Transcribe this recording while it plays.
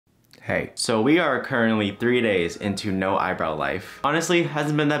Hey, so we are currently 3 days into no eyebrow life. Honestly,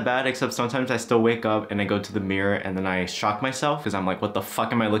 hasn't been that bad, except sometimes I still wake up and I go to the mirror and then I shock myself because I'm like, what the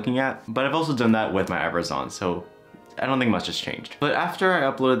fuck am I looking at? But I've also done that with my eyebrows on, so I don't think much has changed. But after I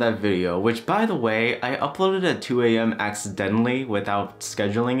uploaded that video, which by the way, I uploaded at 2 a.m. accidentally without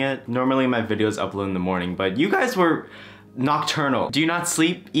scheduling it. Normally my videos upload in the morning, but you guys were nocturnal. Do you not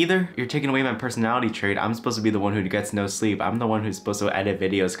sleep either? You're taking away my personality trait. I'm supposed to be the one who gets no sleep. I'm the one who's supposed to edit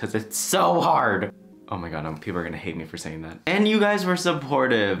videos because it's so hard. Oh my god, people are gonna hate me for saying that. And you guys were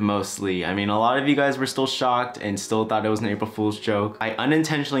supportive, mostly. I mean, a lot of you guys were still shocked and still thought it was an April Fool's joke. I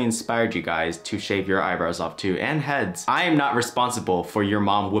unintentionally inspired you guys to shave your eyebrows off too, and heads. I am not responsible for your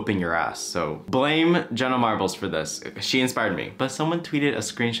mom whooping your ass, so blame Jenna Marbles for this. She inspired me. But someone tweeted a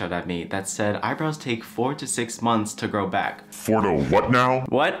screenshot at me that said, eyebrows take 4 to 6 months to grow back. 4 to what now?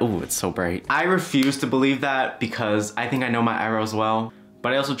 What? Ooh, it's so bright. I refuse to believe that because I think I know my eyebrows well.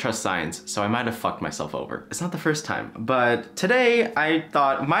 But I also trust science, so I might have fucked myself over. It's not the first time, but today I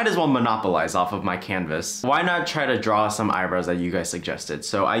thought might as well monopolize off of my canvas. Why not try to draw some eyebrows that you guys suggested?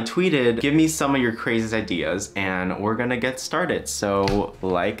 So I tweeted, give me some of your craziest ideas and we're gonna get started. So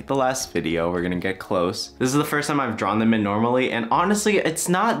like the last video, we're gonna get close. This is the first time I've drawn them in normally, and honestly, it's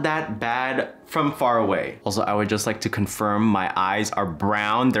not that bad from far away. Also, I would just like to confirm my eyes are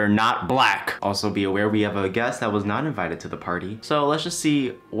brown, they're not black. Also be aware we have a guest that was not invited to the party. So let's just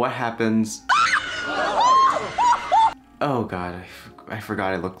see what happens. Oh god, I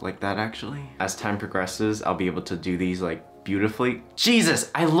forgot I looked like that actually. As time progresses, I'll be able to do these like beautifully. Jesus,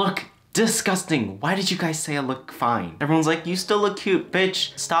 I look disgusting. Why did you guys say I look fine? Everyone's like, you still look cute.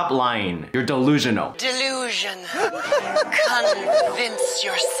 Bitch, stop lying. You're delusional. Delusion. Convince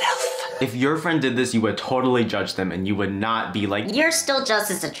yourself. If your friend did this, you would totally judge them and you would not be like, you're still just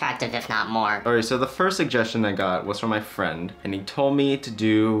as attractive, if not more. Alright, so the first suggestion I got was from my friend and he told me to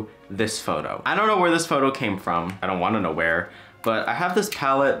do this photo. I don't know where this photo came from. I don't want to know where. But I have this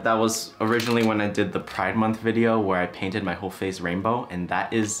palette that was originally when I did the Pride Month video where I painted my whole face rainbow, and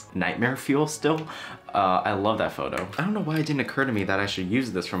that is nightmare fuel still. I love that photo. I don't know why it didn't occur to me that I should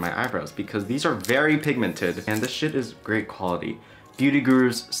use this for my eyebrows because these are very pigmented and this shit is great quality. Beauty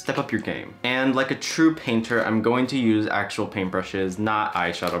gurus, step up your game. And like a true painter, I'm going to use actual paintbrushes, not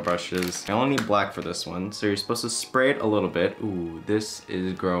eyeshadow brushes. I only need black for this one, so you're supposed to spray it a little bit. Ooh, this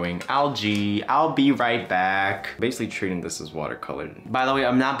is growing algae. I'll be right back. Basically treating this as watercolor. By the way,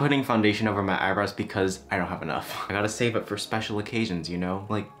 I'm not putting foundation over my eyebrows because I don't have enough. I gotta save it for special occasions, you know?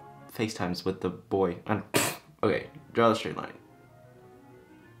 Like FaceTimes with the boy. Okay, draw the straight line.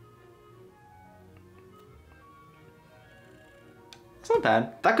 It's not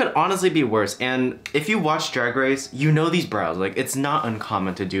bad. That could honestly be worse. And if you watch Drag Race, you know these brows. Like, it's not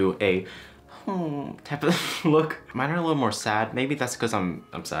uncommon to do a type of look. Mine are a little more sad. Maybe that's because I'm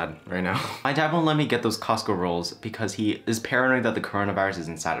sad right now. My dad won't let me get those Costco rolls because he is paranoid that the coronavirus is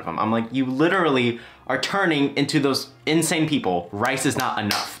inside of him. I'm like, you literally are turning into those insane people. Rice is not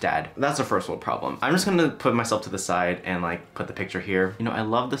enough, Dad. That's a first world problem. I'm just gonna put myself to the side and like put the picture here. You know, I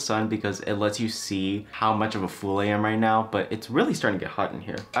love the sun because it lets you see how much of a fool I am right now, but it's really starting to get hot in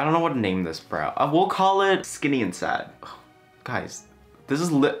here. I don't know what to name this brow. We'll call it skinny and sad. Oh, guys. This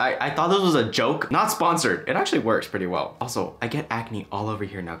is I thought this was a joke. Not sponsored. It actually works pretty well. Also, I get acne all over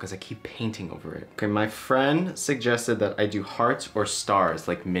here now because I keep painting over it. Okay, my friend suggested that I do hearts or stars,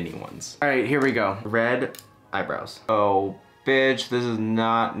 like mini ones. All right, here we go. Red eyebrows. Oh, bitch, this is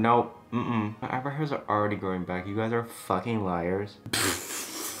not, nope. My eyebrow hairs are already growing back. You guys are fucking liars.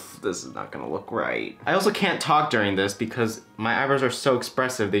 This is not gonna look right. I also can't talk during this because my eyebrows are so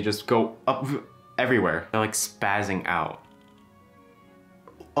expressive. They just go up everywhere. They're like spazzing out.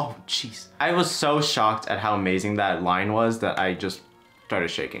 Oh, jeez. I was so shocked at how amazing that line was that I just started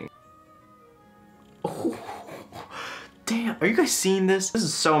shaking. Oh, damn. Are you guys seeing this? This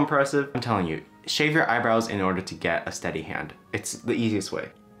is so impressive. I'm telling you, shave your eyebrows in order to get a steady hand. It's the easiest way.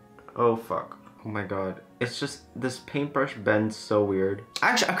 Oh, fuck. Oh my god. It's just, this paintbrush bends so weird.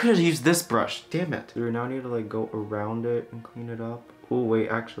 Actually, I could have used this brush. Damn it. Do we now need to like go around it and clean it up? Oh, wait,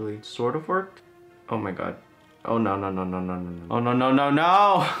 actually, sort of worked. Oh my god. Oh no, no, no, no, no, no, no. Oh no, no, no,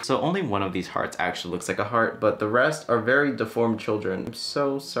 no! So only one of these hearts actually looks like a heart, but the rest are very deformed children. I'm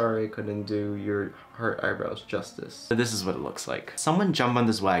so sorry I couldn't do your heart eyebrows justice. This is what it looks like. Someone jump on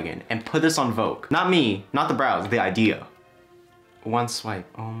this wagon and put this on Vogue. Not me, not the brows, the idea. One swipe.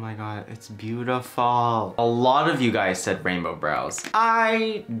 Oh my god, it's beautiful. A lot of you guys said rainbow brows.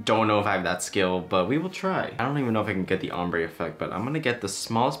 I don't know if I have that skill, but we will try. I don't even know if I can get the ombre effect, but I'm gonna get the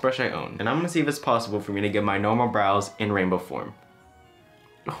smallest brush I own. And I'm gonna see if it's possible for me to get my normal brows in rainbow form.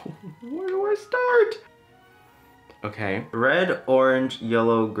 Oh, where do I start? Okay. Red, orange,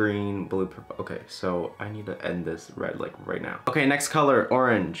 yellow, green, blue, purple. Okay, so I need to end this red like right now. Okay, next color,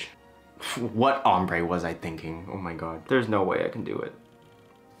 orange. What ombre was I thinking? Oh my god. There's no way I can do it.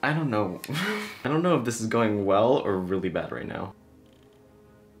 I don't know. I don't know if this is going well or really bad right now.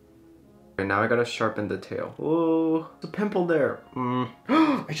 Okay, now I gotta sharpen the tail. Oh, there's a pimple there.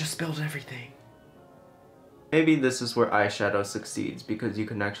 I just spilled everything. Maybe this is where eyeshadow succeeds because you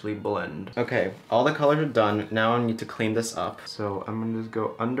can actually blend. Okay, all the colors are done. Now I need to clean this up. So I'm gonna just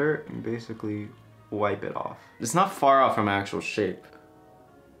go under and basically wipe it off. It's not far off from actual shape.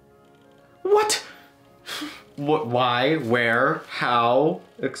 What? What? Why? Where? How?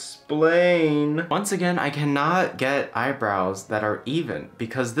 Explain. Once again, I cannot get eyebrows that are even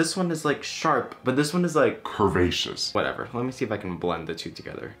because this one is like sharp, but this one is like curvaceous. Whatever. Let me see if I can blend the two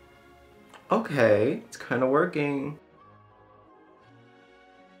together. Okay, it's kind of working.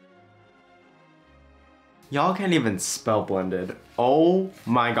 Y'all can't even spell blended. Oh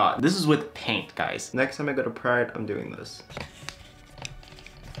my god. This is with paint, guys. Next time I go to Pride, I'm doing this.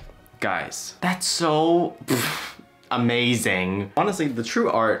 Guys, that's so amazing. Honestly, the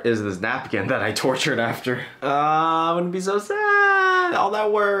true art is this napkin that I tortured after. I'm gonna be so sad. All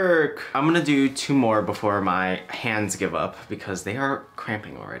that work. I'm gonna do 2 more before my hands give up because they are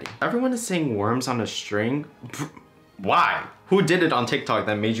cramping already. Everyone is saying worms on a string. Why? Who did it on TikTok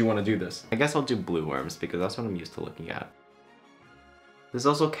that made you want to do this? I guess I'll do blue worms because that's what I'm used to looking at. This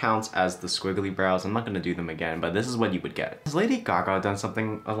also counts as the squiggly brows. I'm not gonna do them again, but this is what you would get. Has Lady Gaga done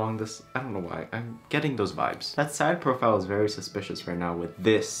something along this? I don't know why. I'm getting those vibes. That side profile is very suspicious right now with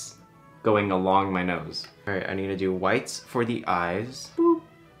this going along my nose. All right, I need to do whites for the eyes. Boop,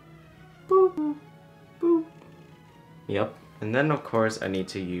 boop, boop. Yep. And then of course I need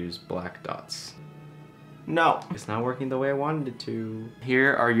to use black dots. No, it's not working the way I wanted it to.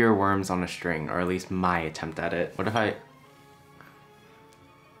 Here are your worms on a string, or at least my attempt at it. What if I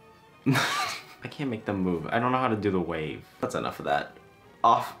can't make them move. I don't know how to do the wave. That's enough of that.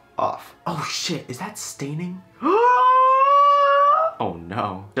 Off, off. Oh shit, is that staining? Oh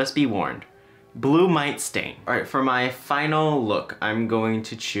no. Just be warned. Blue might stain. All right, for my final look, I'm going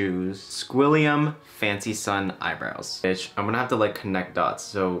to choose Squilliam Fancy Sun eyebrows. Which I'm gonna have to like connect dots.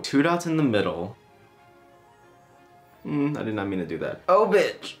 So 2 dots in the middle. I did not mean to do that. Oh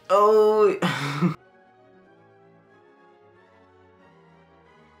bitch, oh.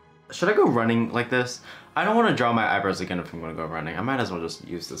 Should I go running like this? I don't want to draw my eyebrows again if I'm gonna go running. I might as well just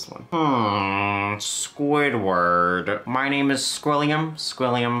use this one. Squidward. My name is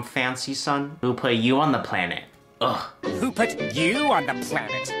Squilliam Fancy Sun. Who put you on the planet? Ugh. Who put you on the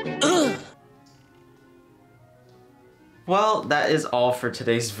planet? Ugh. Well, that is all for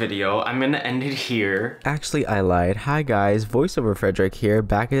today's video. I'm gonna end it here. Actually, I lied. Hi guys, voiceover Frederic here,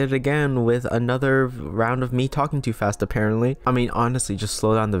 back at it again with another round of me talking too fast apparently. I mean, honestly, just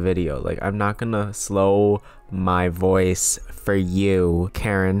slow down the video. Like, I'm not gonna slow my voice for you,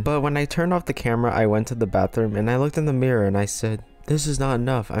 Karen. But when I turned off the camera, I went to the bathroom and I looked in the mirror and I said, this is not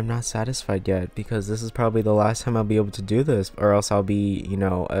enough. I'm not satisfied yet because this is probably the last time I'll be able to do this, or else I'll be, you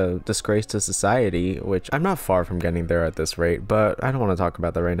know, a disgrace to society, which I'm not far from getting there at this rate, but I don't want to talk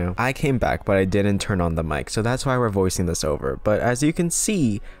about that right now. I came back, but I didn't turn on the mic, so that's why we're voicing this over. But as you can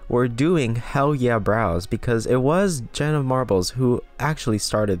see, we're doing hell yeah brows because it was Jenna Marbles who actually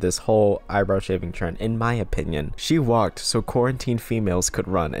started this whole eyebrow shaving trend, in my opinion. She walked so quarantine females could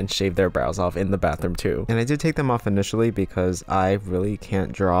run and shave their brows off in the bathroom too. And I did take them off initially because I really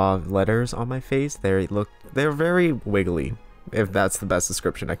can't draw letters on my face. They're very wiggly, if that's the best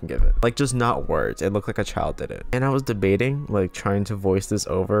description I can give it. Like, just not words. It looked like a child did it. And I was debating, like, trying to voice this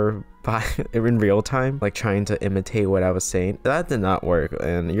over in real time, like trying to imitate what I was saying. That did not work,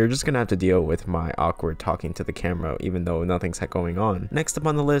 and you're just gonna have to deal with my awkward talking to the camera even though nothing's going on. Next up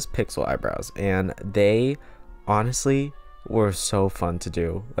on the list, pixel eyebrows, and they honestly were so fun to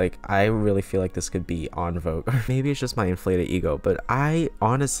do. Like, I really feel like this could be on Vogue, or maybe it's just my inflated ego, but I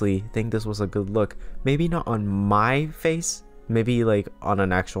honestly think this was a good look. Maybe not on my face, maybe like on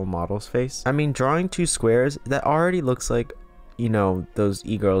an actual model's face. I mean, drawing 2 squares, that already looks like, you know, those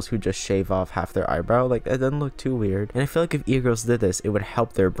e-girls who just shave off half their eyebrow. Like, it doesn't look too weird. And I feel like if e-girls did this, it would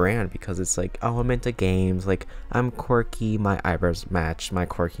help their brand because it's like, oh, I'm into games, like, I'm quirky, my eyebrows match my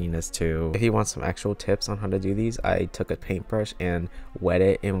quirkiness too. If you want some actual tips on how to do these, I took a paintbrush and wet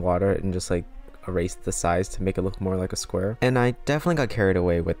it in water and just like erased the size to make it look more like a square. And I definitely got carried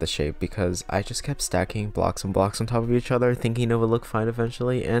away with the shape because I just kept stacking blocks and blocks on top of each other thinking it would look fine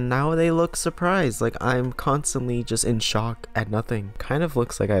eventually, and now they look surprised. Like, I'm constantly just in shock at nothing. Kind of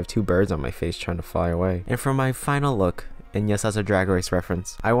looks like I have 2 birds on my face trying to fly away. And for my final look, And yes, that's a Drag Race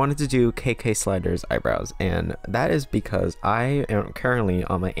reference. I wanted to do KK Slider's eyebrows, and that is because I am currently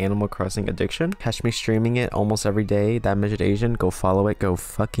on my Animal Crossing addiction. Catch me streaming it almost every day. That Midget Asian, go follow it, go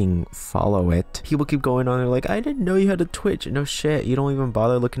fucking follow it. People keep going on, they're like, I didn't know you had a Twitch. No shit, you don't even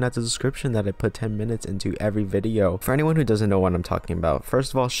bother looking at the description that I put 10 minutes into every video. For anyone who doesn't know what I'm talking about,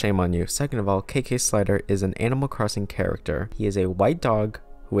 first of all, shame on you. Second of all, KK Slider is an Animal Crossing character. He is a white dog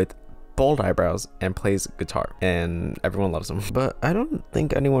with bold eyebrows and plays guitar, and everyone loves him. But I don't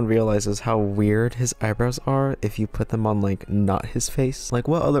think anyone realizes how weird his eyebrows are if you put them on like not his face. Like,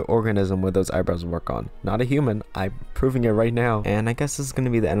 what other organism would those eyebrows work on? Not a human. I'm proving it right now. And I guess this is gonna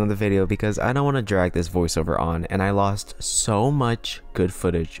be the end of the video because I don't want to drag this voiceover on, and I lost so much good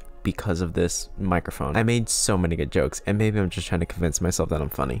footage because of this microphone. I made so many good jokes, and maybe I'm just trying to convince myself that I'm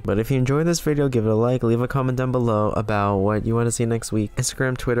funny. But if you enjoyed this video, give it a like, leave a comment down below about what you want to see next week.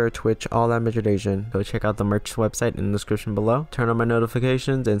 Instagram, Twitter, Twitch, all that Midget Asian. Go check out the merch website in the description below. Turn on my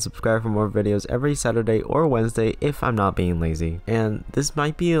notifications and subscribe for more videos every Saturday or Wednesday if I'm not being lazy. And this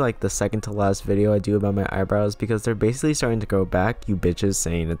might be like the second to last video I do about my eyebrows because they're basically starting to grow back. You bitches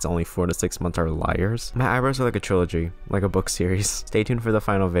saying it's only 4 to 6 months are liars. My eyebrows are like a trilogy, like a book series. Stay tuned for the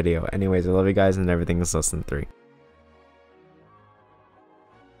final video. Anyways, I love you guys, and everything is less than 3.